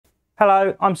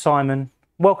Hello, I'm Simon.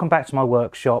 Welcome back to my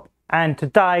workshop, and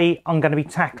today I'm going to be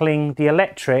tackling the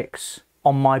electrics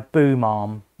on my boom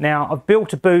arm. Now, I've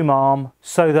built a boom arm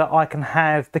so that I can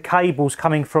have the cables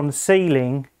coming from the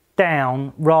ceiling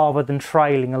down rather than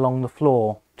trailing along the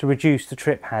floor to reduce the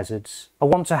trip hazards. I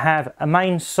want to have a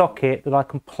main socket that I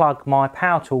can plug my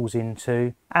power tools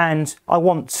into, and I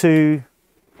want to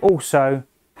also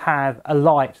have a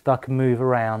light that I can move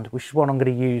around, which is what I'm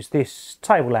going to use this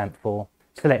table lamp for.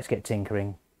 So let's get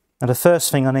tinkering. Now the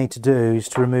first thing I need to do is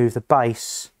to remove the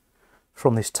base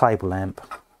from this table lamp.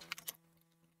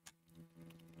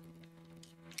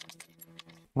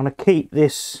 I'm going to keep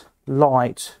this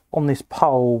light on this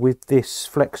pole with this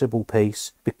flexible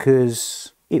piece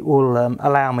because it will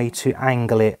allow me to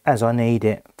angle it as I need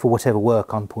it for whatever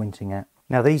work I'm pointing at.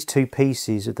 Now these two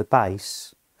pieces of the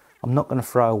base I'm not going to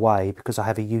throw away because I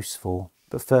have a use for,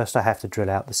 but first I have to drill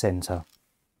out the centre.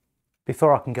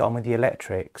 Before I can get on with the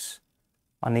electrics,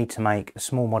 I need to make a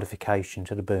small modification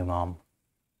to the boom arm.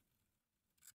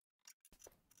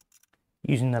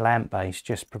 Using the lamp base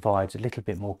just provides a little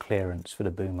bit more clearance for the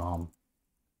boom arm.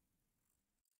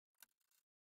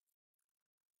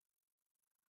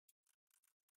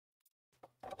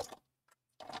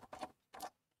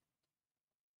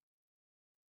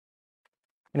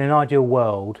 In an ideal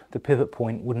world, the pivot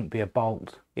point wouldn't be a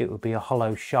bolt, it would be a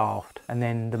hollow shaft, and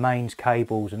then the mains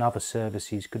cables and other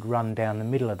services could run down the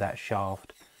middle of that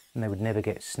shaft and they would never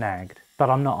get snagged. But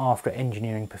I'm not after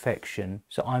engineering perfection,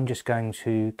 so I'm just going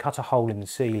to cut a hole in the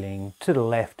ceiling to the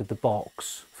left of the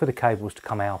box for the cables to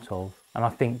come out of. And I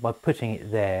think by putting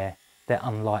it there, they're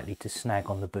unlikely to snag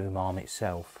on the boom arm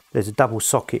itself. There's a double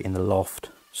socket in the loft,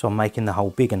 so I'm making the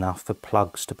hole big enough for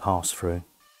plugs to pass through.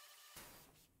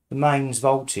 The mains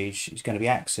voltage is going to be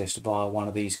accessed via one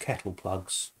of these kettle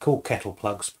plugs, called kettle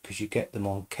plugs because you get them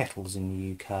on kettles in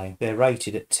the UK. They're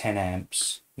rated at 10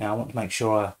 amps. Now I want to make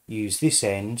sure I use this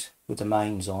end with the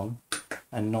mains on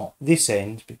and not this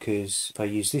end, because if I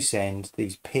use this end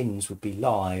these pins would be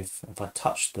live. If I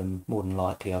touched them, more than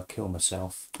likely I'd kill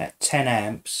myself. At 10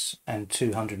 amps and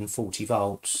 240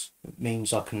 volts, it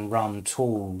means I can run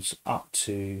tools up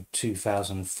to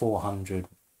 2400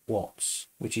 watts,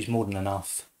 which is more than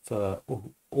enough for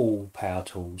all power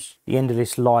tools. The end of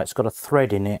this light's got a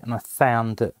thread in it, and I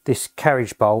found that this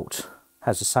carriage bolt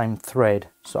has the same thread,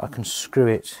 so I can screw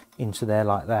it into there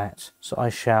like that. So I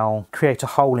shall create a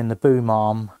hole in the boom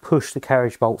arm, push the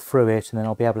carriage bolt through it, and then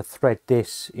I'll be able to thread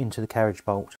this into the carriage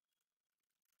bolt.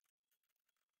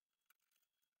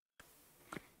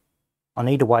 I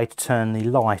need a way to turn the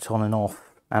light on and off,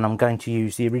 and I'm going to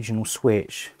use the original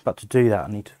switch, but to do that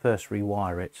I need to first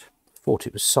rewire it. Thought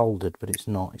it was soldered, but it's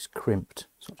not, it's crimped.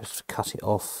 So I'll just cut it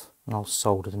off and I'll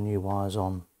solder the new wires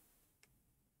on.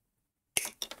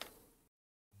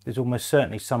 There's almost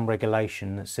certainly some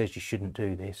regulation that says you shouldn't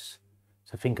do this,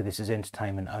 so think of this as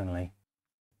entertainment only.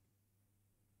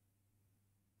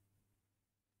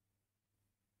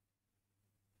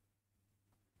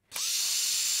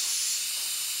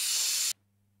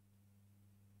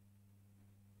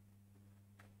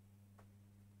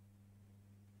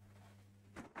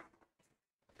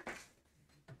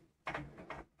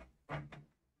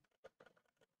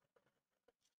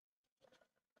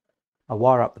 I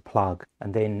wire up the plug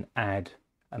and then add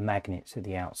a magnet to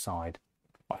the outside.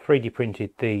 I 3D printed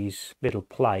these little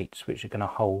plates which are going to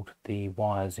hold the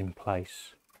wires in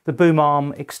place. The boom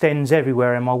arm extends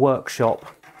everywhere in my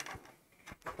workshop,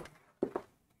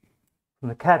 from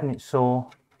the cabinet saw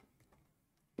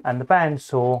and the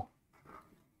bandsaw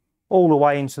all the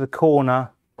way into the corner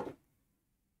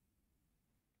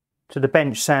to the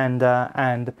bench sander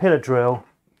and the pillar drill,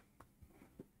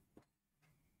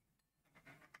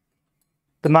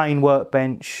 the main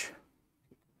workbench,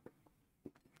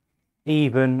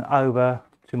 even over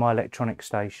to my electronic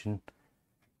station,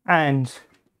 and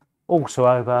also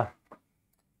over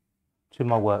to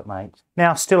my workmate.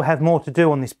 Now I still have more to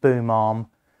do on this boom arm,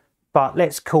 but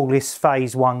let's call this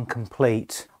phase one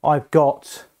complete. I've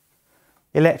got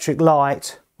electric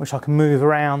light which I can move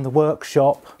around the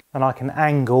workshop and I can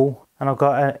angle, and I've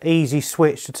got an easy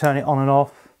switch to turn it on and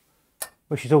off,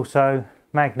 which is also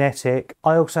magnetic.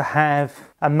 I also have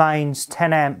a mains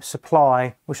 10 amp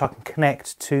supply which I can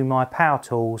connect to my power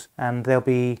tools, and there'll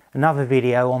be another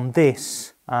video on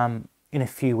this in a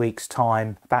few weeks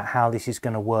time about how this is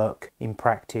going to work in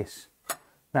practice.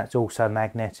 That's also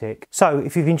magnetic. So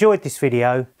if you've enjoyed this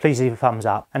video, please leave a thumbs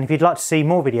up, and if you'd like to see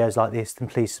more videos like this, then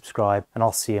please subscribe, and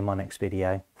I'll see you in my next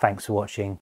video. Thanks for watching.